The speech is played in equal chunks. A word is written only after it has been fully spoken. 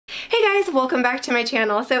Hey guys, welcome back to my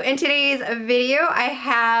channel. So in today's video, I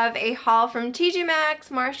have a haul from TJ Maxx,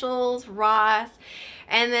 Marshalls, Ross,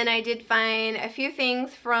 and then I did find a few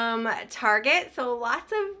things from Target. So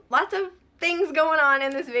lots of things going on in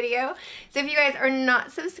this video. So if you guys are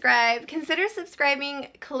not subscribed, consider subscribing.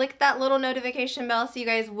 Click that little notification bell so you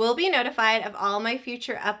guys will be notified of all my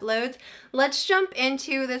future uploads. Let's jump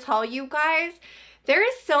into this haul, you guys. There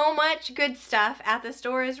is so much good stuff at the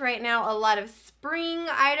stores right now. A lot of spring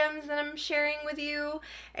items that I'm sharing with you,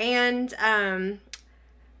 and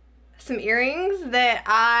some earrings that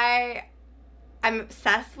I'm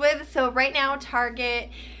obsessed with. So right now, Target,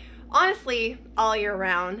 honestly, all year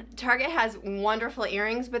round, Target has wonderful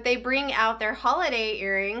earrings, but they bring out their holiday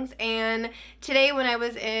earrings. And today when I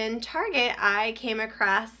was in Target, I came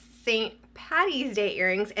across St. Patty's Day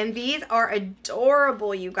earrings, and these are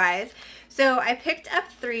adorable, you guys. So I picked up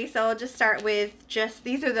three, so I'll just start with just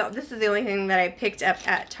this is the only thing that I picked up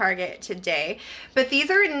at Target today. But these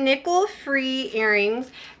are nickel-free earrings,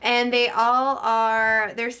 and they're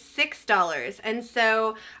 $6. And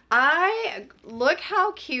so look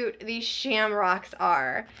how cute these shamrocks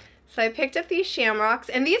are. So I picked up these shamrocks,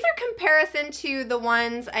 and these are comparison to the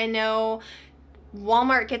ones I know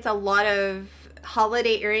Walmart gets a lot of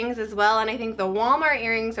holiday earrings as well, and I think the Walmart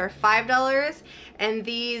earrings are $5 and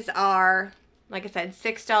these are, like I said,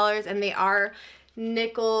 $6, and they are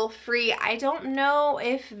nickel free. I don't know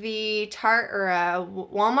if the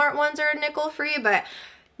Walmart ones are nickel free, but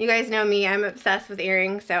you guys know me, I'm obsessed with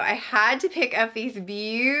earrings, so I had to pick up these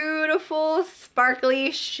beautiful sparkly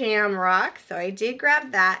shamrocks, so I did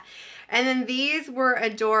grab that. And then these were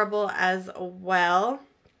adorable as well.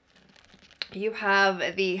 You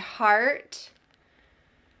have the heart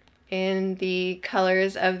in the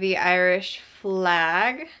colors of the Irish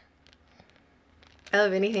flag. I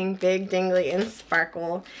love anything big, dingly, and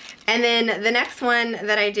sparkle. And then the next one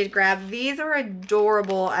that I did grab, these are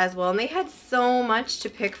adorable as well, and they had so much to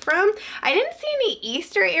pick from. I didn't see any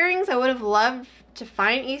Easter earrings. I would have loved to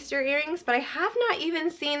find Easter earrings, but I have not even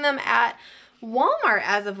seen them at Walmart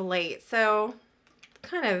as of late, so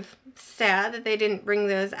kind of sad that they didn't bring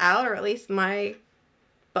those out, or at least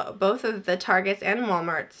both of the Targets and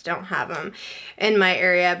Walmarts don't have them in my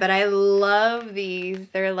area. But I love these.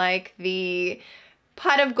 They're like the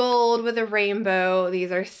pot of gold with a rainbow. These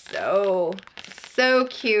are so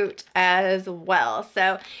cute as well.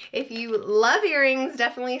 So if you love earrings,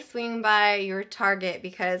 definitely swing by your Target,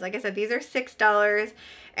 because like I said, these are $6,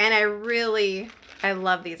 and I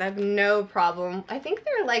love these. I have no problem. I think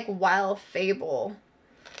they're like Wild Fable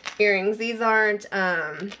earrings. These aren't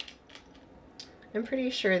I'm pretty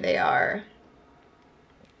sure they are.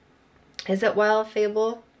 Is it Wild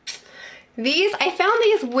Fable? I found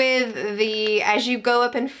these with as you go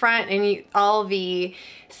up in front and all the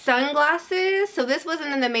sunglasses. So this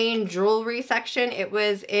wasn't in the main jewelry section. It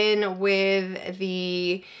was in with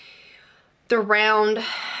the round,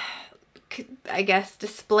 I guess,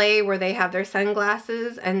 display where they have their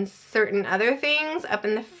sunglasses and certain other things up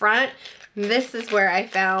in the front. This is where I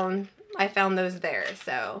found those there.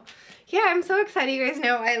 So yeah, I'm so excited. You guys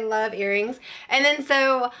know I love earrings. And then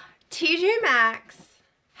so TJ Maxx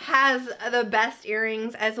has the best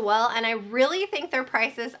earrings as well, and I really think their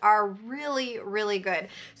prices are really, really good.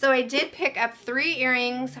 So I did pick up 3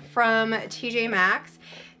 earrings from TJ Maxx.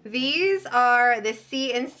 These are the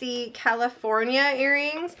C&C California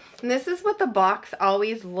earrings, and this is what the box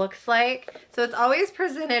always looks like. So it's always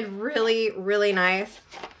presented really, really nice.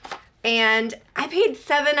 And I paid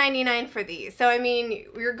 $7.99 for these. So I mean,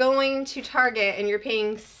 you're going to Target and you're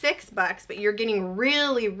paying $6, but you're getting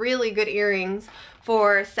really, really good earrings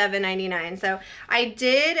for $7.99. So I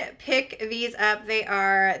did pick these up. They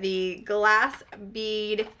are the glass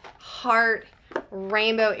bead heart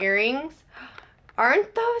rainbow earrings.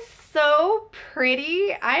 Aren't those so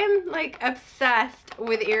pretty? I am like obsessed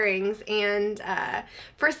with earrings, and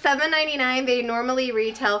for $7.99 they normally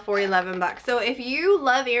retail for $11. So if you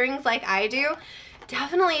love earrings like I do,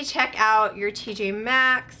 definitely check out your TJ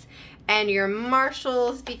Maxx and your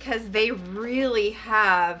Marshalls, because they really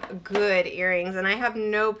have good earrings, and I have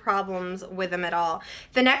no problems with them at all.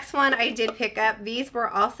 The next one I did pick up, these were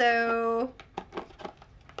also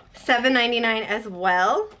 $7.99 as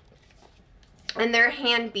well. And they're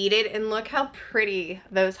hand beaded, and look how pretty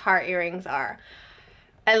those heart earrings are.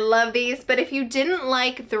 I love these, but if you didn't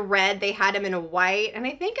like the red, they had them in white, and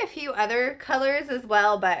I think a few other colors as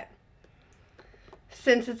well, but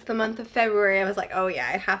since it's the month of February, I was like, oh yeah,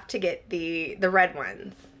 I have to get the red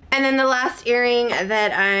ones. And then the last earring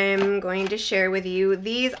that I'm going to share with you,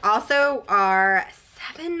 these also are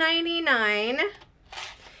 $7.99,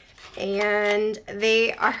 and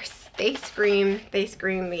they are they scream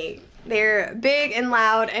me. They're big and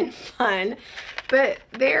loud and fun, but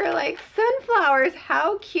they're like sunflowers.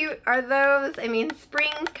 How cute are those? I mean,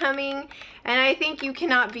 spring's coming, and I think you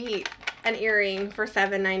cannot beat an earring for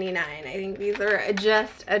 $7.99. I think these are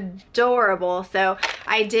just adorable. So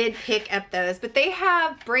I did pick up those, but they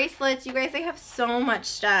have bracelets. You guys, they have so much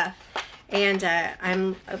stuff. And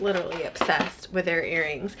I'm literally obsessed with their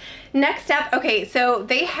earrings. Next up, okay, so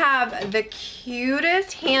they have the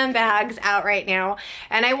cutest handbags out right now.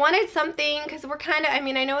 And I wanted something, because we're kind of, I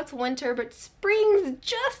mean, I know it's winter, but spring's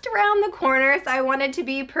just around the corner, so I wanted to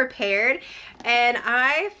be prepared. And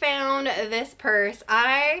I found this purse.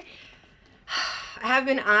 I have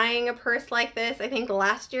been eyeing a purse like this, I think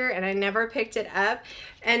last year, and I never picked it up.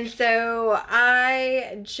 And so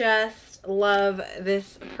I just love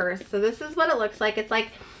this purse. So this is what it looks like. It's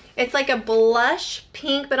like a blush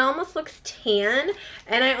pink, but almost looks tan.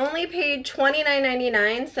 And I only paid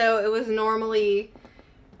 $29.99, so it was normally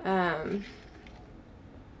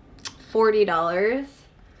 $40.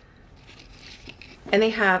 And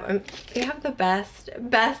they have the best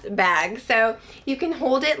bag. So you can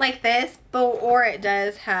hold it like this, or it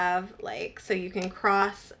does have like, so you can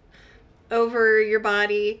cross over your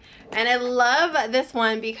body. And I love this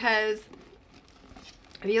one because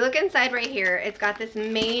if you look inside right here, it's got this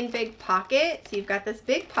main big pocket. So you've got this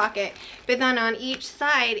big pocket, but then on each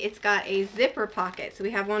side, it's got a zipper pocket. So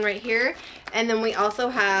we have one right here, and then we also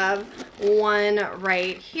have one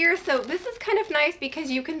right here. So this is kind of nice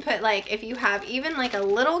because you can put, like, if you have even like a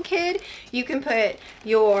little kid, you can put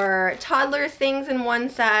your toddler's things in one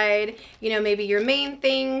side, you know, maybe your main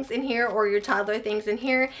things in here, or your toddler things in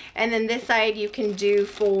here, and then this side you can do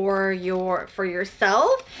for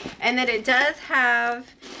yourself. And then it does have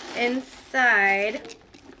inside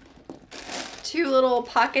two little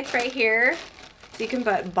pockets right here, so you can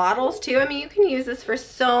put bottles too. I mean, you can use this for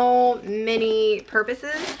so many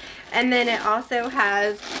purposes. And then it also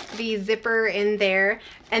has the zipper in there.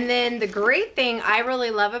 And then the great thing I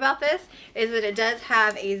really love about this is that it does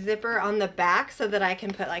have a zipper on the back, so that I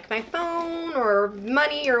can put like my phone or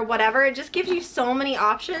money or whatever. It just gives you so many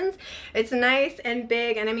options. It's nice and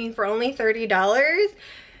big, and I mean, for only $30,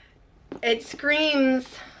 it screams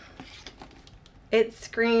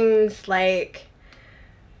like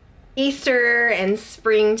Easter and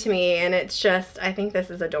spring to me, and it's just, I think this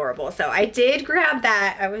is adorable. So I did grab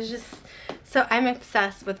that. I'm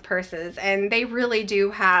obsessed with purses, and they really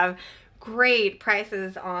do have great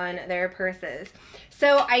prices on their purses.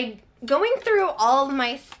 So going through all of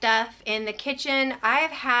my stuff in the kitchen,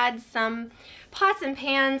 I've had some pots and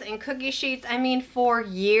pans and cookie sheets, I mean, for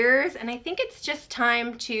years, and I think it's just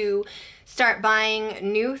time to start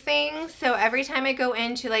buying new things. So every time I go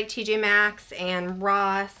into like TJ Maxx and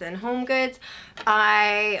Ross and Home Goods,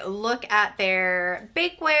 I look at their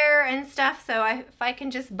bakeware and stuff. So if I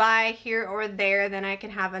can just buy here or there, then I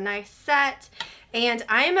can have a nice set. And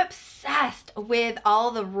I am obsessed with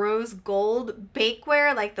all the rose gold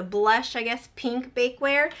bakeware, like the blush, I guess, pink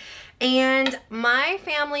bakeware. And my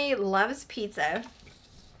family loves pizza.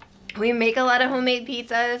 We make a lot of homemade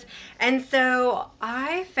pizzas, and so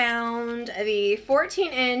I found the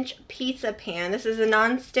 14-inch pizza pan. This is a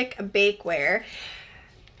non-stick bakeware,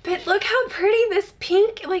 but look how pretty this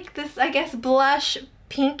pink, like this, I guess, blush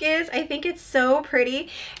pink is. I think it's so pretty,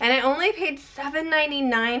 and I only paid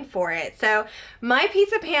 $7.99 for it. So my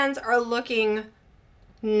pizza pans are looking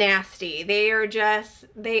nasty. They are just,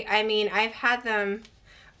 I mean, I've had them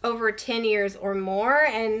over 10 years or more,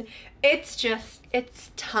 and it's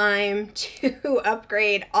time to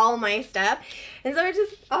upgrade all my stuff. And so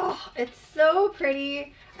it's so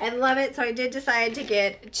pretty. I love it. So I did decide to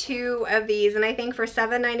get 2 of these, and I think for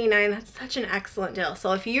 $7.99, that's such an excellent deal.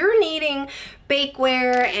 So if you're needing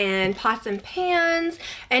bakeware and pots and pans,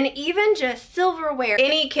 and even just silverware,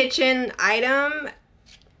 any kitchen item,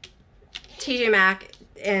 TJ Maxx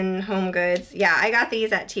and Home Goods. Yeah, I got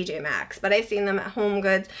these at TJ Maxx, but I've seen them at Home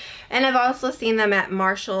Goods, and I've also seen them at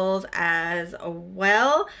Marshall's as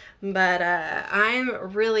well. But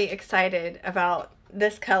I'm really excited about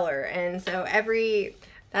this color, and so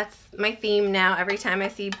that's my theme now. Every time I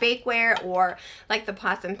see bakeware or like the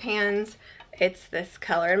pots and pans, it's this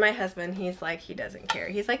color. And my husband, he's like, he doesn't care.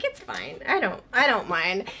 He's like, it's fine. I don't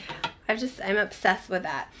mind. I'm obsessed with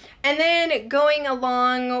that. And then going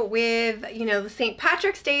along with, you know, the St.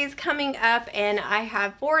 Patrick's Day is coming up, and I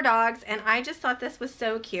have 4 dogs, and I just thought this was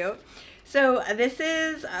so cute. So this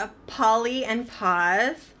is Polly and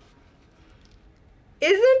Paws.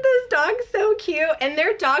 Isn't this dog so cute? And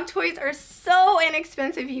their dog toys are so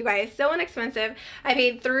inexpensive, you guys, so inexpensive. I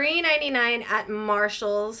paid $3.99 at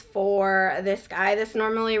Marshall's for this guy. This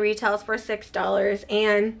normally retails for $6,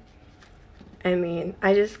 and I mean,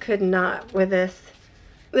 I just could not with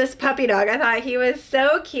this puppy dog. I thought he was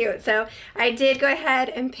so cute. So I did go ahead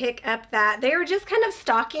and pick up that. They were just kind of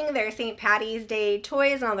stocking their St. Patty's Day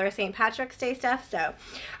toys and all their St. Patrick's Day stuff. So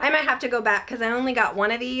I might have to go back because I only got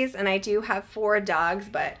one of these and I do have 4 dogs,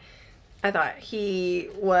 but I thought he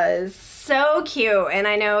was so cute. And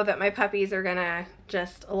I know that my puppies are gonna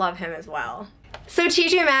just love him as well. So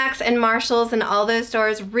TJ Maxx and Marshalls and all those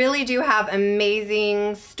stores really do have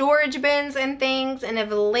amazing storage bins and things, and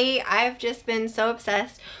of late I've just been so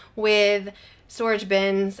obsessed with storage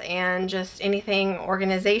bins and just anything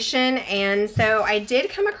organization. And so I did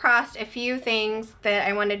come across a few things that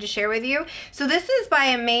I wanted to share with you. So this is by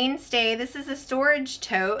a Mainstay. This is a storage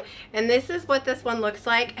tote, and this is what this one looks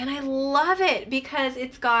like, and I love it because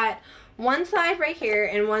it's got one side right here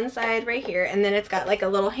and one side right here, and then it's got like a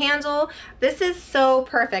little handle. This is so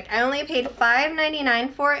perfect. I only paid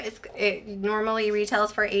 $5.99 for it. It normally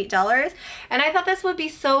retails for $8, and I thought this would be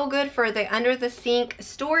so good for the under the sink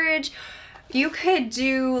storage. You could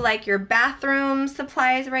do like your bathroom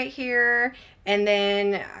supplies right here, and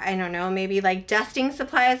then I don't know, maybe like dusting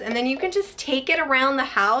supplies, and then you can just take it around the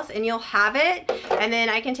house and you'll have it. And then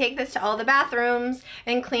I can take this to all the bathrooms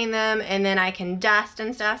and clean them, and then I can dust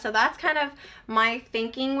and stuff. So that's kind of my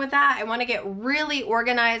thinking with that. I want to get really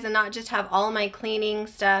organized and not just have all my cleaning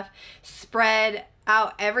stuff spread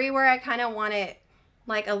out everywhere. I kind of want it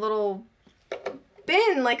like a little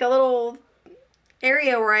bin, like a little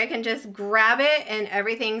area where I can just grab it and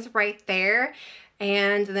everything's right there,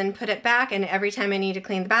 and then put it back, and every time I need to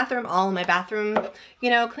clean the bathroom, all my bathroom,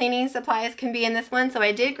 you know, cleaning supplies can be in this one. So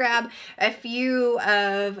I did grab a few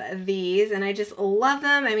of these and I just love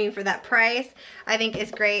them. I mean, for that price, I think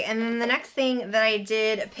it's great. And then the next thing that I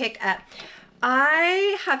did pick up,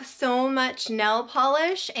 I have so much nail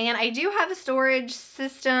polish, and I do have a storage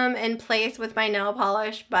system in place with my nail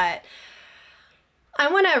polish, but I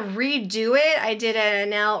want to redo it. I did a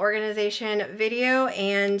nail organization video,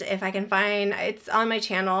 and if I can find, it's on my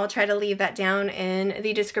channel. I'll try to leave that down in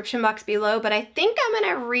the description box below, but I think I'm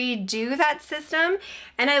going to redo that system,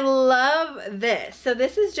 and I love this. So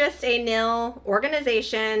this is just a nail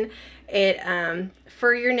organization. It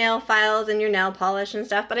for your nail files and your nail polish and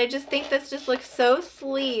stuff, but I just think this just looks so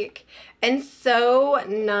sleek and so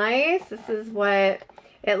nice. This is what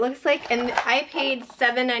it looks like, and I paid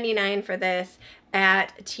 $7.99 for this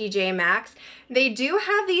at TJ Maxx. They do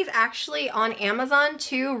have these actually on Amazon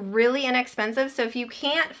too, really inexpensive. So if you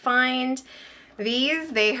can't find these,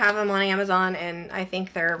 they have them on Amazon, and I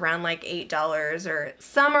think they're around like $8, or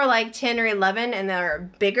some are like 10 or 11 and they're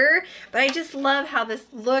bigger. But I just love how this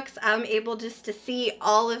looks. I'm able just to see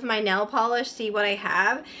all of my nail polish, see what I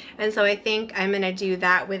have, and so I think I'm gonna do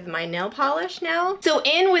that with my nail polish now. So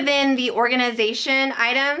within the organization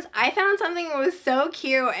items, I found something that was so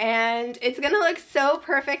cute, and it's gonna look so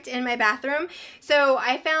perfect in my bathroom. So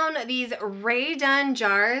I found these Ray Dunn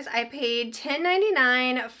jars. I paid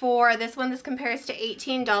 $10.99 for this one. This compares to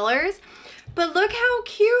 $18, but look how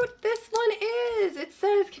cute this one is. It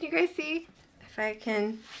says, can you guys see, if I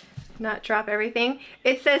can not drop everything,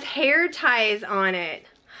 it says hair ties on it.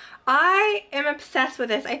 I am obsessed with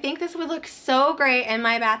this. I think this would look so great in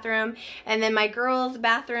my bathroom, and then my girls'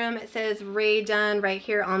 bathroom, it says Ray Dunn right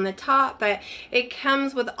here on the top, but it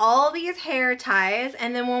comes with all these hair ties,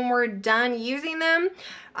 and then when we're done using them,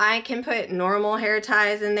 I can put normal hair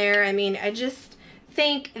ties in there. I mean, I just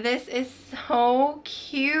think this is so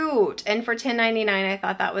cute, and for $10.99 I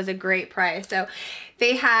thought that was a great price. So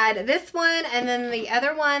they had this one, and then the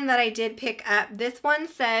other one that I did pick up, this one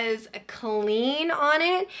says clean on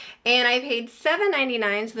it, and I paid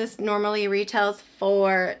 $7.99, so this normally retails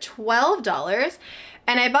for $12.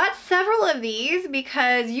 And I bought several of these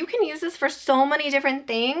because you can use this for so many different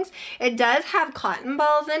things. It does have cotton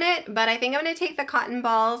balls in it, but I think I'm going to take the cotton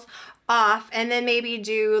balls off and then maybe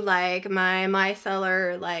do like my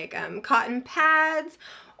micellar like cotton pads,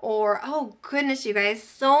 or oh goodness you guys,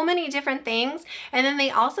 so many different things. And then they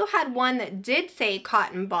also had one that did say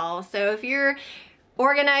cotton balls, so if you're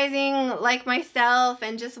organizing like myself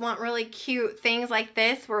and just want really cute things like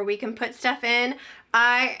this where we can put stuff in,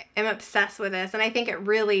 I am obsessed with this, and I think it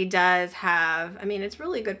really does have, I mean, it's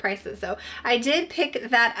really good prices. So I did pick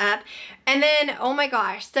that up. And then, oh my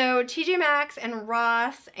gosh, so TJ Maxx and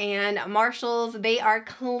Ross and Marshalls, they are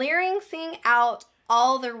clearancing out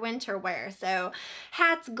all their winter wear. So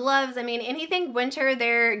hats, gloves, I mean, anything winter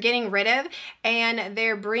they're getting rid of, and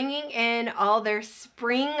they're bringing in all their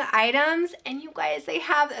spring items. And you guys, they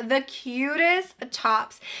have the cutest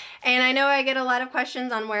tops. And I know I get a lot of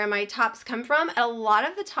questions on where my tops come from. A lot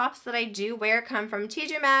of the tops that I do wear come from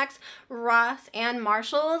TJ Maxx, Ross, and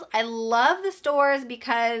Marshalls. I love the stores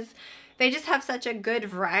because They just have such a good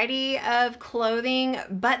variety of clothing,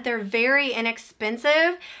 but they're very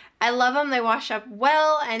inexpensive. I love them. They wash up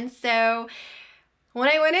well, and so when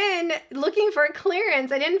I went in looking for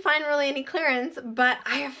clearance, I didn't find really any clearance, but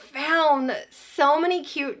I have found so many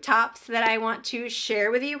cute tops that I want to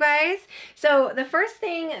share with you guys. So the first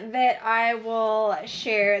thing that I will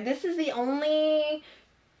share, this is the only,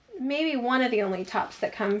 maybe one of the only tops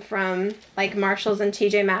that come from like Marshalls and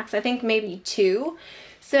TJ Maxx. I think maybe two.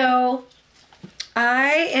 So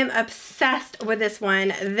I am obsessed with this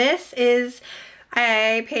one. This is,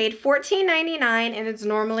 I paid $14.99 and it's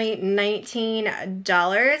normally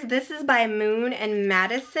 $19. This is by Moon and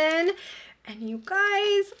Madison. And you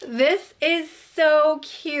guys, this is so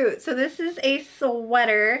cute. So this is a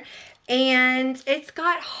sweater and it's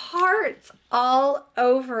got hearts all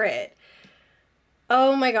over it.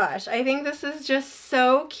 Oh my gosh, I think this is just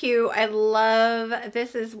so cute. I love,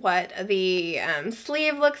 this is what the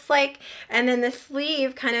sleeve looks like. And then the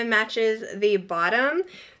sleeve kind of matches the bottom.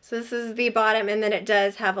 So this is the bottom, and then it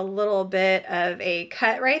does have a little bit of a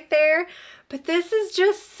cut right there. But this is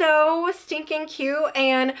just so stinking cute,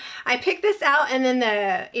 and I picked this out, and then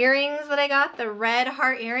the earrings that I got, the red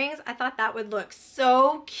heart earrings, I thought that would look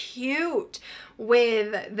so cute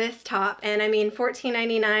with this top. And I mean,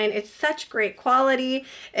 $14.99, it's such great quality.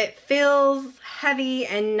 It feels heavy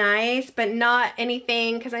and nice, but not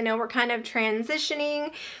anything, because I know we're kind of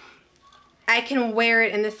transitioning. I can wear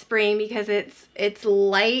it in the spring because it's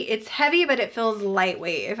light. It's heavy, but it feels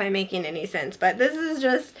lightweight, if I'm making any sense. But this is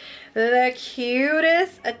just the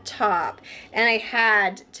cutest top, and I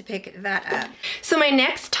had to pick that up. So my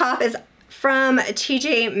next top is from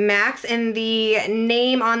TJ Maxx, and the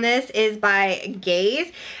name on this is by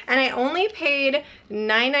Gaze, and I only paid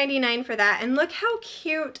 $9.99 for that. And look how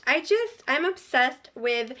cute. I'm obsessed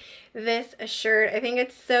with this shirt. I think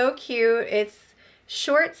it's so cute. It's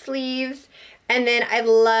short sleeves, and then I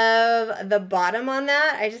love the bottom on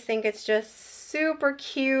that. I just think it's just super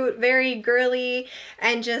cute, very girly,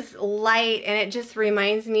 and just light, and it just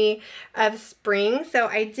reminds me of spring. So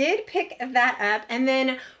I did pick that up. And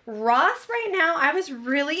then Ross right now, I was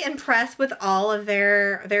really impressed with all of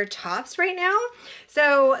their tops right now.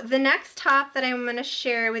 So the next top that I'm going to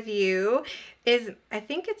share with you is, I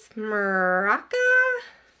think it's Maraca,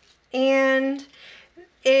 and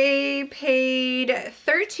I paid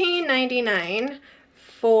 $13.99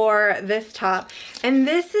 for this top. And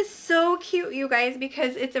this is so cute, you guys,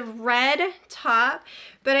 because it's a red top,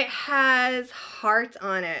 but it has hearts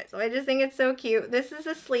on it. So I just think it's so cute. This is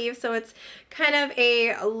a sleeve, so it's kind of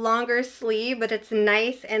a longer sleeve, but it's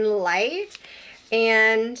nice and light.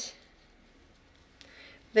 And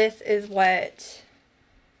this is what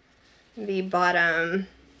the bottom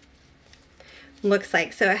looks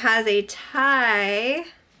like. So it has a tie.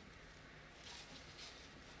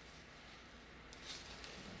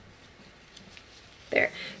 There.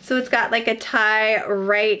 So it's got like a tie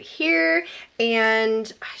right here,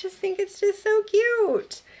 and I just think it's just so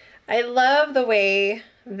cute. I love the way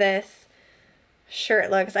this shirt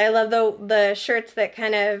looks. I love the shirts that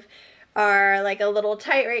kind of are like a little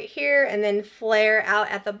tight right here and then flare out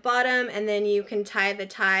at the bottom, and then you can tie the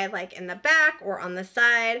tie like in the back or on the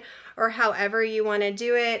side or however you want to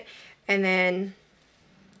do it. And then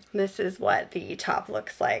this is what the top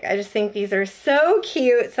looks like. I just think these are so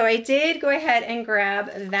cute. So I did go ahead and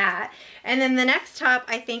grab that. And then the next top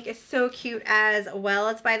I think is so cute as well.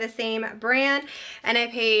 It's by the same brand, and I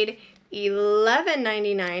paid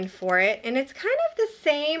 $11.99 for it, and it's kind of the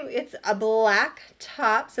same. It's a black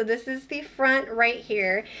top, so this is the front right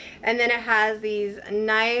here, and then it has these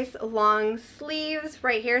nice long sleeves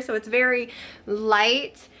right here, so it's very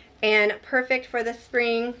light and perfect for the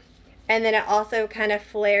spring. And then it also kind of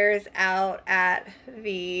flares out at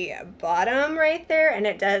the bottom right there, and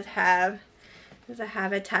it does have, does it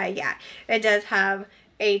have a tie? Yeah, it does have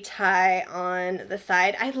a tie on the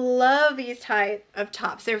side. I love these type of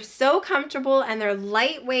tops. They're so comfortable, and they're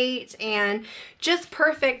lightweight and just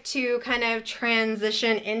perfect to kind of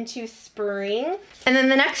transition into spring. And then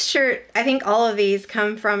the next shirt, I think all of these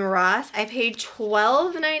come from Ross. I paid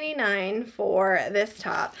 $12.99 for this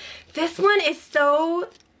top. This one is so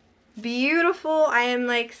beautiful. I am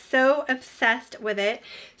like so obsessed with it.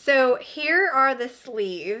 So here are the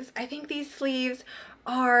sleeves. I think these sleeves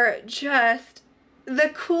are just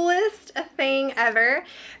the coolest thing ever.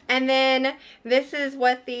 And then this is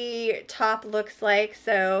what the top looks like.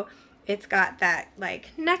 So it's got that like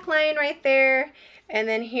neckline right there, and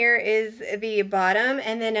then here is the bottom,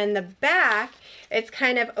 and then in the back it's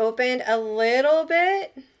kind of opened a little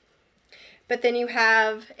bit, but then you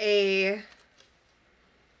have a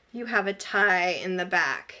tie in the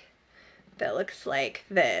back that looks like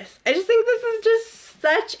this. I just think this is just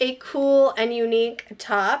such a cool and unique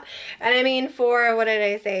top. And I mean, for, what did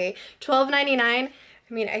I say, $12.99? I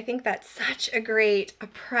mean, I think that's such a great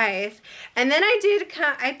price. And then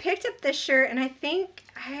I picked up this shirt, and I think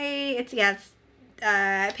I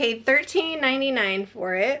paid $13.99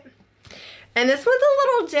 for it. And this one's a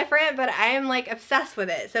little different, but I am like obsessed with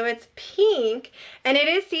it. So it's pink, and it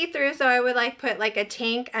is see-through, so I would like put like a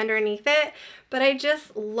tank underneath it. But I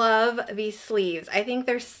just love these sleeves. I think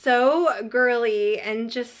they're so girly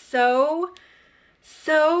and just so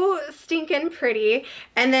stinking pretty.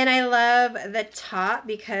 And then I love the top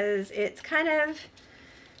because it's kind of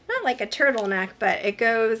not like a turtleneck, but it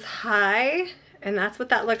goes high, and that's what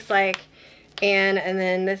that looks like. And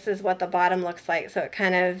then this is what the bottom looks like. So it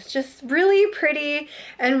kind of just really pretty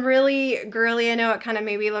and really girly. I know it kind of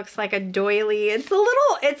maybe looks like a doily. It's a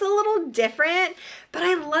little different, but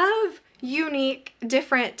I love unique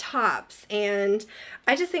different tops, and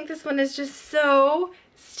I just think this one is just so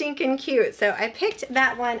stinking cute. So I picked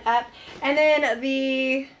that one up. And then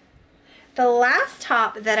the last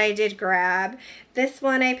top that I did grab, this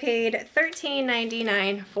one I paid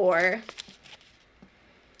 $13.99 for.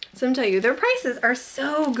 So I'm telling you, their prices are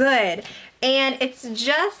so good. And it's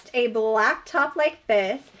just a black top like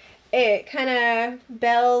this. It kind of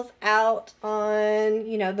bells out on,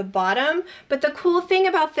 you know, the bottom. But the cool thing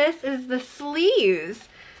about this is the sleeves.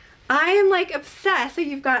 I am like obsessed. So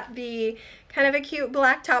you've got the kind of a cute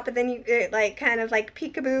black top, but then like kind of like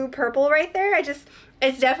peekaboo purple right there.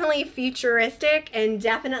 It's definitely futuristic and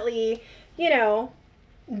definitely, you know,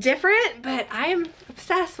 different, but I'm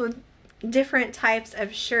obsessed with different types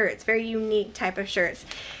of shirts, very unique type of shirts.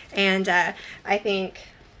 And I think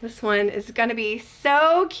this one is gonna be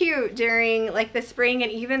so cute during like the spring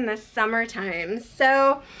and even the summertime.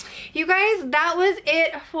 So you guys, that was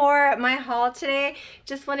it for my haul today.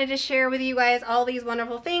 Just wanted to share with you guys all these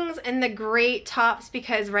wonderful things and the great tops,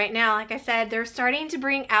 because right now, like I said, they're starting to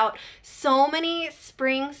bring out so many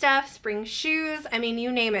spring stuff, spring shoes, I mean,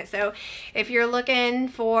 you name it. So if you're looking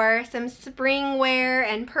for some spring wear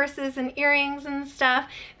and purses and earrings and stuff,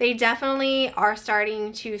 they definitely are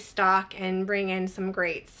starting to stock and bring in some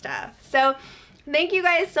great stuff. So thank you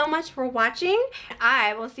guys so much for watching.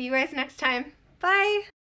 I will see you guys next time. Bye.